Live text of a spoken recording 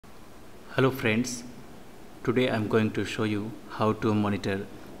Hello friends, today I'm going to show you how to monitor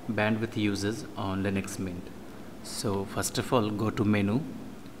bandwidth uses on Linux Mint. So first of all, go to menu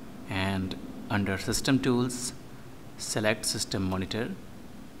and under System Tools, select System Monitor.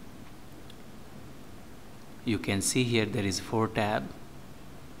 You can see here there is 4 tabs: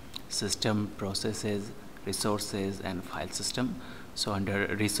 System, Processes, Resources and File System. So under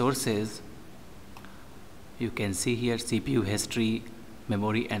Resources, you can see here CPU history,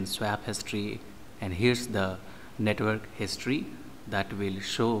 memory and swap history, and here's the network history that will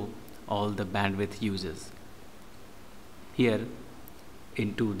show all the bandwidth uses. Here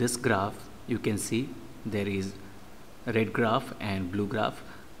into this graph you can see there is red graph and blue graph.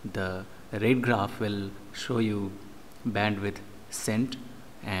 The red graph will show you bandwidth sent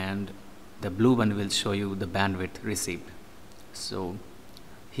and the blue one will show you the bandwidth received. So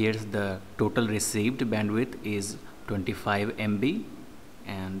here's the total received bandwidth is 25 MB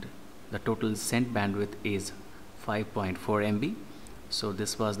and the total sent bandwidth is 5.4 MB. So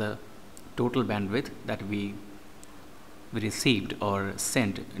this was the total bandwidth that we received or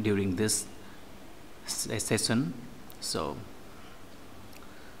sent during this session. So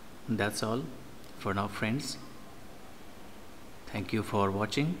that's all for now friends. Thank you for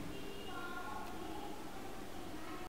watching.